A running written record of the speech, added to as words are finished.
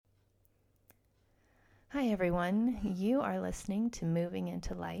Hi, everyone. You are listening to Moving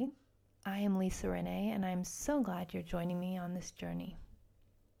into Light. I am Lisa Renee, and I'm so glad you're joining me on this journey.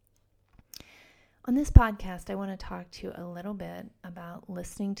 On this podcast, I want to talk to you a little bit about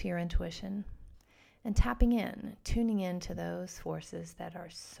listening to your intuition and tapping in, tuning in to those forces that are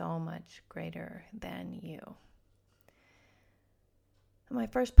so much greater than you. In my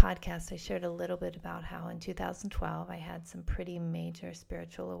first podcast, I shared a little bit about how in 2012 I had some pretty major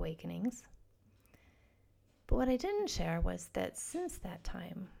spiritual awakenings. But what I didn't share was that since that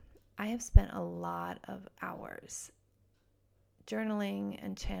time, I have spent a lot of hours journaling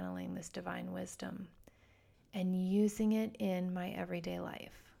and channeling this divine wisdom and using it in my everyday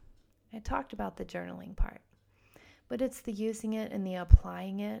life. I talked about the journaling part, but it's the using it and the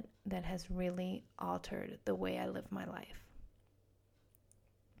applying it that has really altered the way I live my life.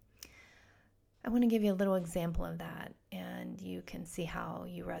 I want to give you a little example of that, and you can see how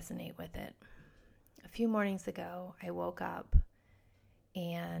you resonate with it. A few mornings ago, I woke up,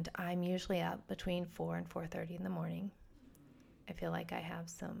 and I'm usually up between 4 and 4:30 in the morning. I feel like I have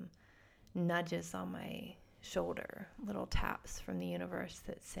some nudges on my shoulder, little taps from the universe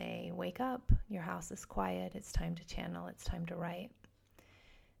that say, wake up, your house is quiet, it's time to channel, it's time to write.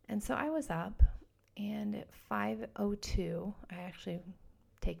 And so I was up, and at 5:02, I actually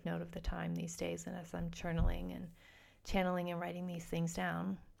take note of the time these days, and as I'm journaling and channeling and writing these things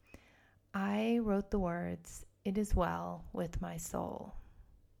down, I wrote the words, "It is well with my soul."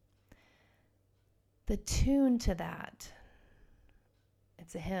 The tune to that,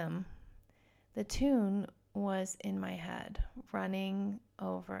 it's a hymn, the tune was in my head, running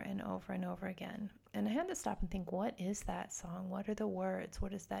over and over and over again. And I had to stop and think, what is that song? What are the words?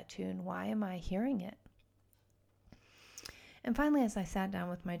 What is that tune? Why am I hearing it? And finally, as I sat down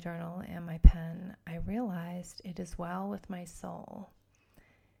with my journal and my pen, I realized it is well with my soul.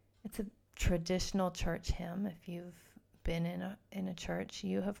 It's a traditional church hymn. If you've been in a church,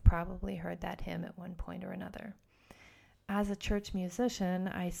 you have probably heard that hymn at one point or another. As a church musician,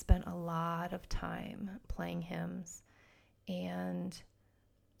 I spent a lot of time playing hymns, and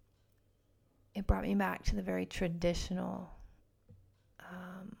it brought me back to the very traditional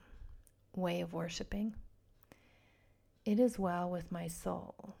way of worshiping. It is well with my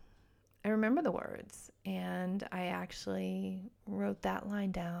soul. I remember the words, and I actually wrote that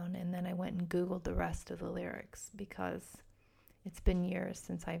line down, and then I went and Googled the rest of the lyrics because it's been years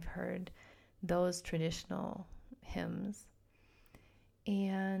since I've heard those traditional hymns.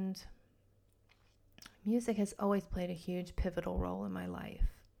 And music has always played a huge pivotal role in my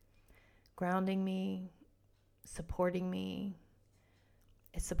life, grounding me, supporting me.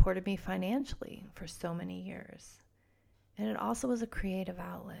 It supported me financially for so many years. And it also was a creative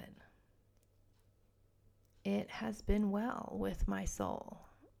outlet. It has been well with my soul.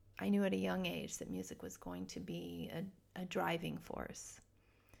 I knew at a young age that music was going to be a driving force.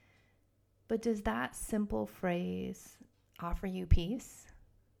 But does that simple phrase offer you peace?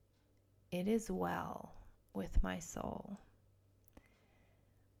 It is well with my soul.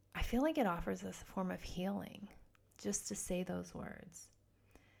 I feel like it offers us a form of healing just to say those words.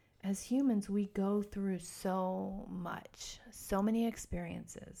 As humans, we go through so much, so many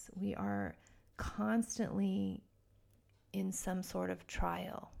experiences. We are constantly in some sort of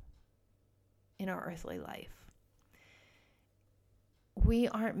trial in our earthly life. We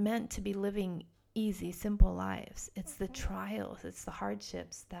aren't meant to be living easy, simple lives. It's the trials, it's the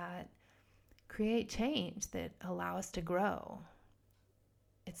hardships that create change, that allow us to grow.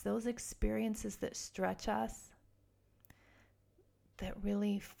 It's those experiences that stretch us, that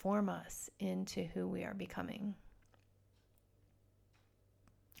really form us into who we are becoming.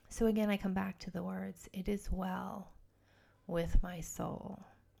 So again, I come back to the words, it is well with my soul.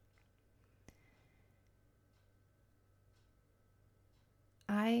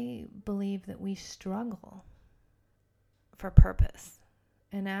 I believe that we struggle for purpose.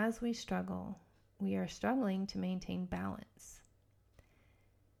 And as we struggle, we are struggling to maintain balance.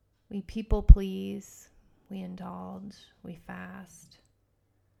 We people please, we indulge, we fast.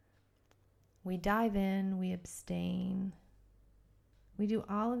 We dive in, we abstain. We do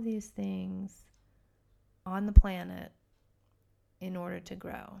all of these things on the planet in order to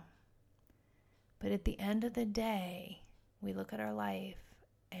grow. But at the end of the day, we look at our life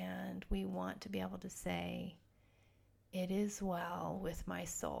and we want to be able to say, it is well with my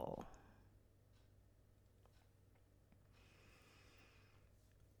soul.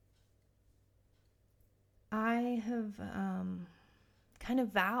 I have I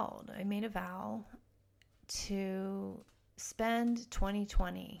made a vow to spend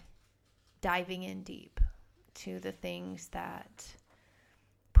 2020 diving in deep to the things that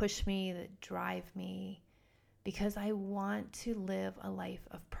push me, that drive me, because I want to live a life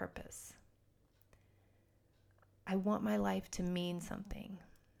of purpose. I want my life to mean something.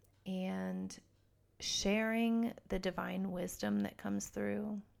 And sharing the divine wisdom that comes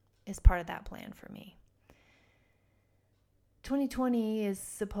through is part of that plan for me. 2020 is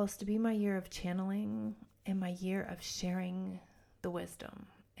supposed to be my year of channeling and my year of sharing the wisdom.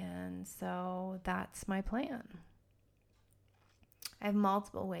 And so that's my plan. I have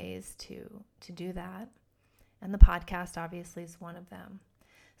multiple ways to do that. And the podcast obviously is one of them.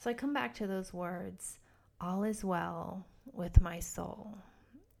 So I come back to those words, all is well with my soul.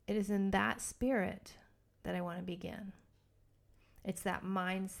 It is in that spirit that I want to begin. It's that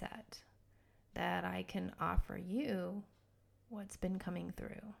mindset that I can offer you what's been coming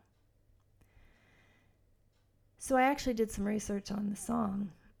through. So I actually did some research on the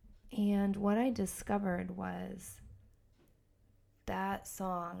song, and what I discovered was that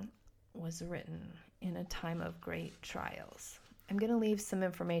song was written in a time of great trials. I'm going to leave some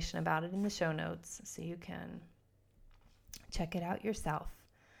information about it in the show notes so you can check it out yourself.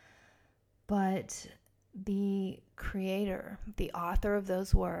 But the creator, the author of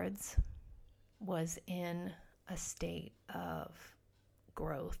those words, was in a state of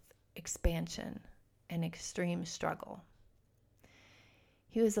growth, expansion, and extreme struggle.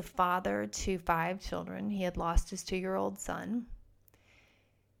 He was a father to 5 children. He had lost his 2-year-old son.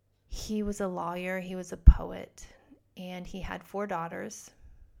 He was a lawyer. He was a poet. And he had 4 daughters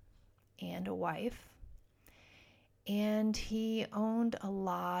and a wife. And he owned a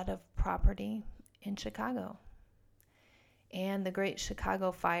lot of property in Chicago. And the Great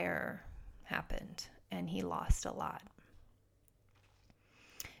Chicago Fire happened, and he lost a lot.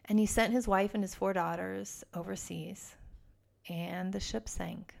 And he sent his wife and his 4 daughters overseas, and the ship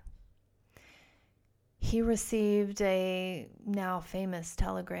sank. He received a now famous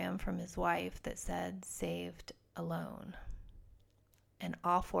telegram from his wife that said, "Saved alone." And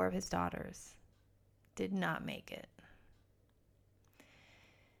all 4 of his daughters did not make it.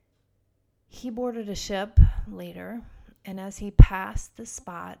 He boarded a ship later, and as he passed the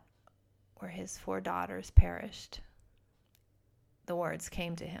spot where his 4 daughters perished, the words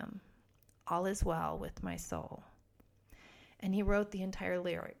came to him, "All is well with my soul." And he wrote the entire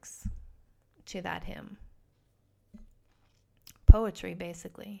lyrics to that hymn. Poetry,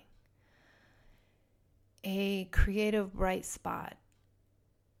 basically. A creative bright spot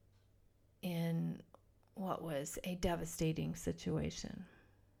in what was a devastating situation.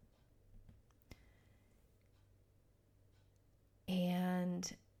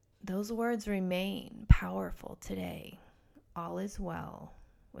 And those words remain powerful today. All is well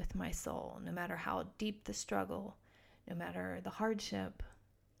with my soul. No matter how deep the struggle, no matter the hardship,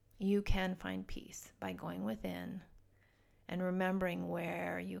 you can find peace by going within and remembering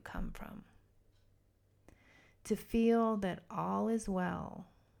where you come from. To feel that all is well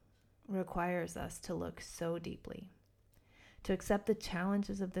requires us to look so deeply, to accept the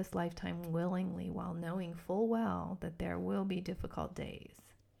challenges of this lifetime willingly while knowing full well that there will be difficult days.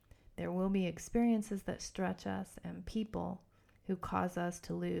 There will be experiences that stretch us and people who cause us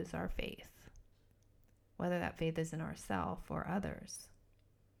to lose our faith, whether that faith is in ourselves or others.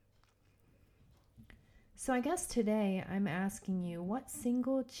 So I guess today I'm asking you, what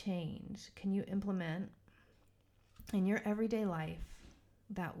single change can you implement in your everyday life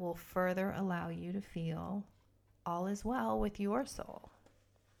that will further allow you to feel all is well with your soul?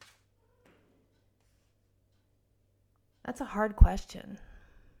 That's a hard question.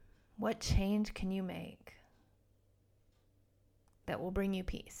 What change can you make that will bring you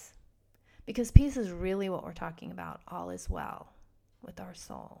peace? Because peace is really what we're talking about. All is well with our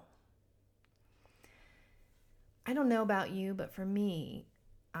soul. I don't know about you, but for me,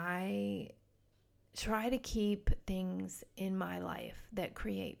 I try to keep things in my life that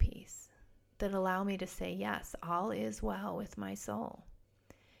create peace, that allow me to say, yes, all is well with my soul.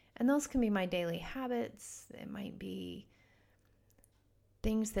 And those can be my daily habits. It might be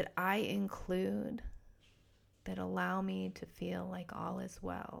things that I include that allow me to feel like all is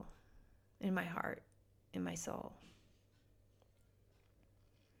well in my heart, in my soul.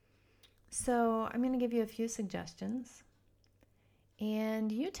 So I'm going to give you a few suggestions,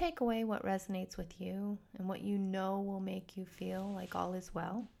 and you take away what resonates with you and what you know will make you feel like all is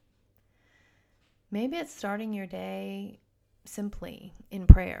well. Maybe it's starting your day simply in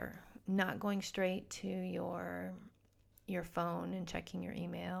prayer, not going straight to your phone and checking your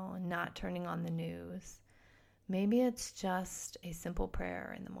email and not turning on the news. Maybe it's just a simple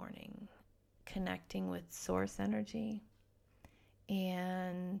prayer in the morning, connecting with source energy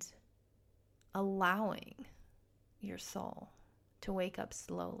and allowing your soul to wake up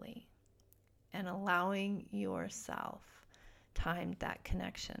slowly and allowing yourself time, that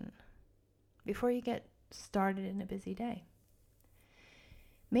connection, before you get started in a busy day.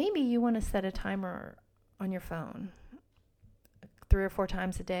 Maybe you want to set a timer on your phone. 3 or 4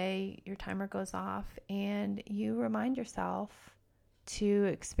 times a day, your timer goes off and you remind yourself to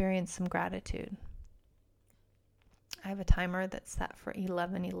experience some gratitude. I have a timer that's set for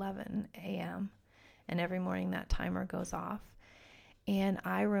 11:11 a.m. and every morning that timer goes off and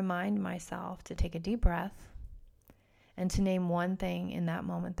I remind myself to take a deep breath and to name one thing in that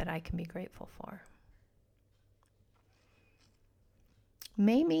moment that I can be grateful for.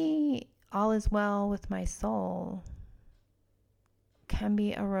 Maybe all is well with my soul can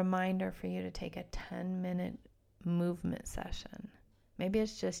be a reminder for you to take a 10-minute movement session. Maybe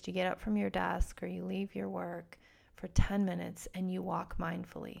it's just you get up from your desk or you leave your work for 10 minutes and you walk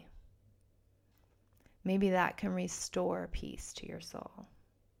mindfully. Maybe that can restore peace to your soul.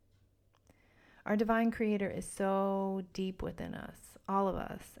 Our divine creator is so deep within us, all of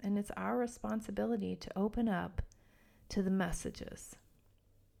us, and it's our responsibility to open up to the messages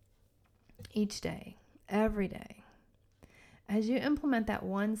each day, every day. As you implement that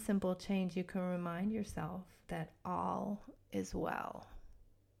one simple change, you can remind yourself that all is well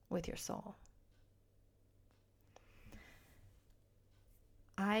with your soul.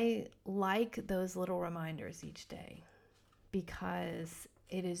 I like those little reminders each day because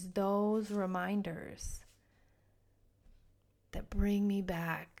it is those reminders that bring me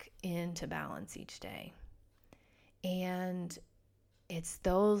back into balance each day. And it's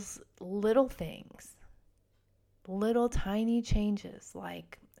those little things, little tiny changes,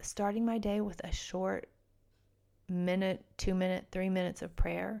 like starting my day with a short minute, 2 minute, 3 minutes of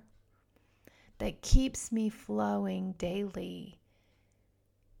prayer that keeps me flowing daily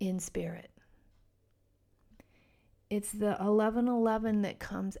in spirit. It's the 11:11 that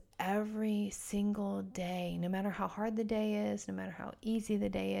comes every single day, no matter how hard the day is, no matter how easy the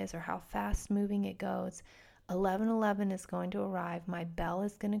day is, or how fast moving it goes. 11:11 is going to arrive, my bell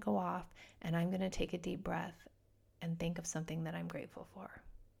is going to go off, and I'm going to take a deep breath and think of something that I'm grateful for.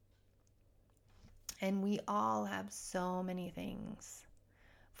 And we all have so many things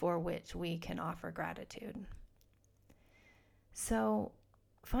for which we can offer gratitude. So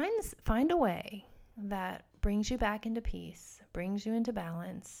find a way that brings you back into peace, brings you into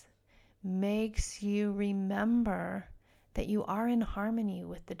balance, makes you remember that you are in harmony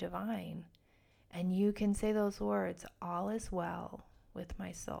with the divine. And you can say those words, all is well with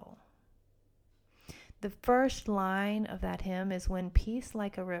my soul. The first line of that hymn is, when peace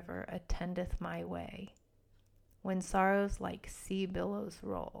like a river attendeth my way, when sorrows like sea billows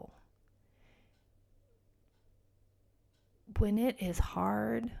roll. When it is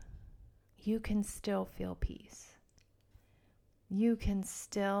hard, you can still feel peace. You can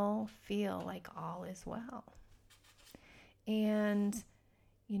still feel like all is well. And,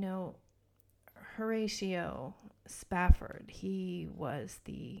 Horatio Spafford, he was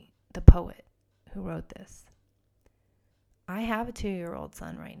the poet who wrote this. I have a 2-year-old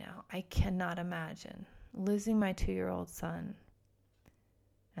son right now. I cannot imagine losing my 2-year-old son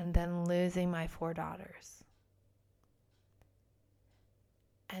and then losing my 4 daughters.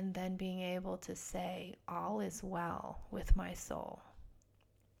 And then being able to say, all is well with my soul.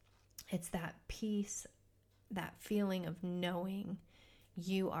 It's that peace, that feeling of knowing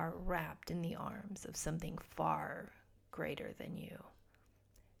you are wrapped in the arms of something far greater than you.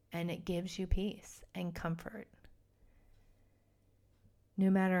 And it gives you peace and comfort. No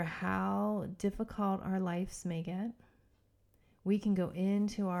matter how difficult our lives may get, we can go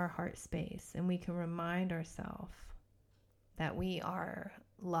into our heart space and we can remind ourselves that we are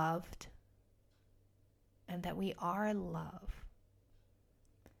loved and that we are love.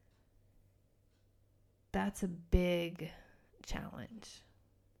 That's a big challenge.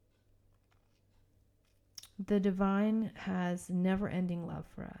 The divine has never-ending love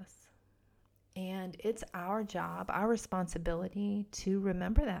for us. And it's our job, our responsibility to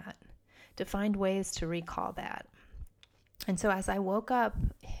remember that, to find ways to recall that. And so as I woke up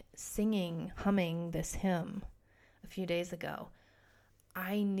humming this hymn a few days ago,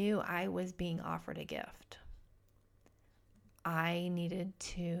 I knew I was being offered a gift. I needed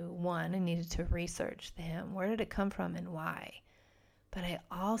to research the hymn. Where did it come from and why? But I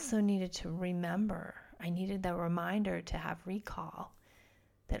also needed to remember. I needed the reminder to have recall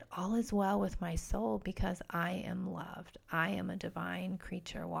that all is well with my soul because I am loved. I am a divine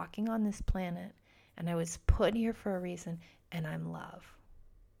creature walking on this planet, and I was put here for a reason, and I'm love.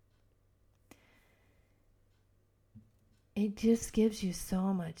 It just gives you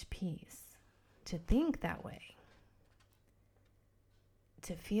so much peace to think that way.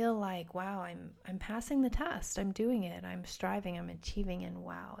 to feel like, wow, I'm passing the test. I'm doing it. I'm striving. I'm achieving, and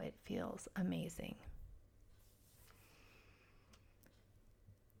wow, it feels amazing.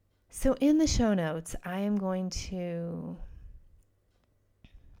 So in the show notes, I am going to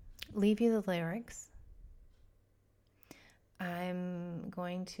leave you the lyrics. I'm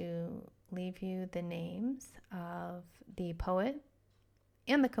going to leave you the names of the poet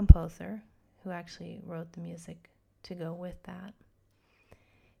and the composer who actually wrote the music to go with that.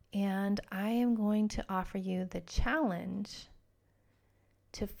 And I am going to offer you the challenge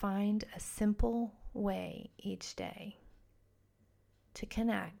to find a simple way each day to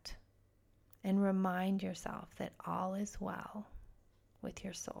connect and remind yourself that all is well with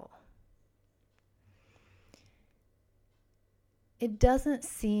your soul. It doesn't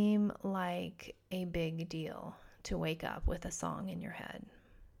seem like a big deal to wake up with a song in your head.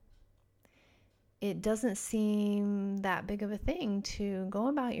 It doesn't seem that big of a thing to go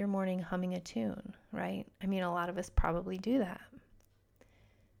about your morning humming a tune, right? I mean, a lot of us probably do that.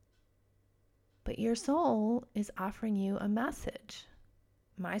 But your soul is offering you a message.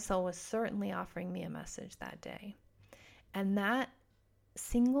 My soul was certainly offering me a message that day. And that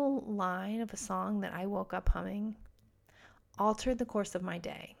single line of a song that I woke up humming altered the course of my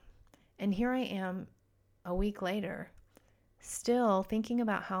day. And here I am a week later, still thinking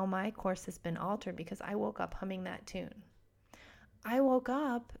about how my course has been altered because I woke up humming that tune. I woke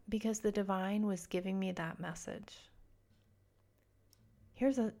up because the divine was giving me that message.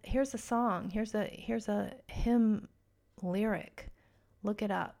 Here's a song, here's a hymn lyric. Look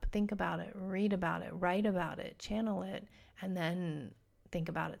it up, think about it, read about it, write about it, channel it, and then think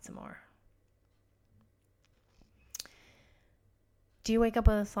about it some more. Do you wake up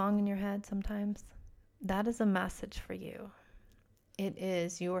with a song in your head sometimes? That is a message for you. It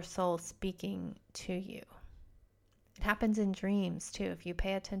is your soul speaking to you. It happens in dreams too. If you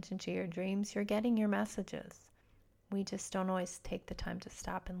pay attention to your dreams, you're getting your messages. We just don't always take the time to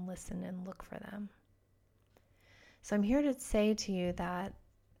stop and listen and look for them. So I'm here to say to you that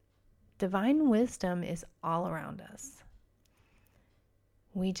divine wisdom is all around us.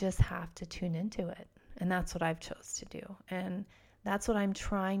 We just have to tune into it. And that's what I've chose to do. And that's what I'm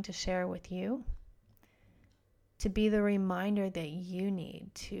trying to share with you, to be the reminder that you need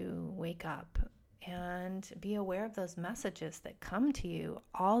to wake up and be aware of those messages that come to you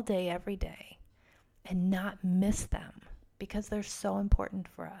all day, every day, and not miss them because they're so important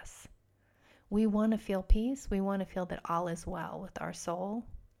for us. We want to feel peace. We want to feel that all is well with our soul.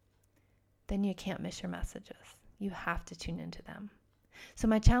 Then you can't miss your messages. You have to tune into them. So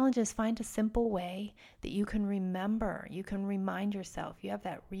my challenge is find a simple way that you can remember, you can remind yourself, you have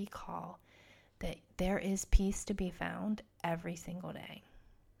that recall that there is peace to be found every single day.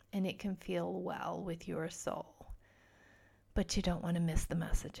 And it can feel well with your soul. But you don't want to miss the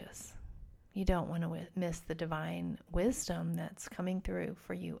messages. You don't want to miss the divine wisdom that's coming through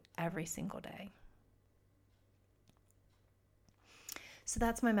for you every single day. So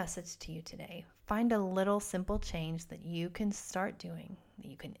that's my message to you today. Find a little simple change that you can start doing, that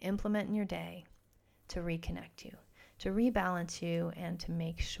you can implement in your day to reconnect you, to rebalance you, and to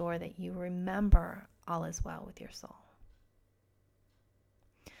make sure that you remember all is well with your soul.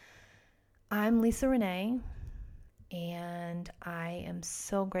 I'm Lisa Renee, and I am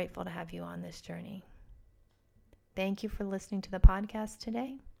so grateful to have you on this journey. Thank you for listening to the podcast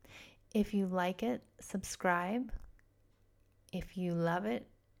today. If you like it, subscribe. If you love it,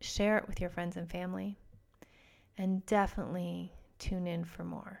 share it with your friends and family. And definitely tune in for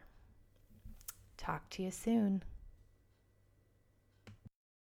more. Talk to you soon.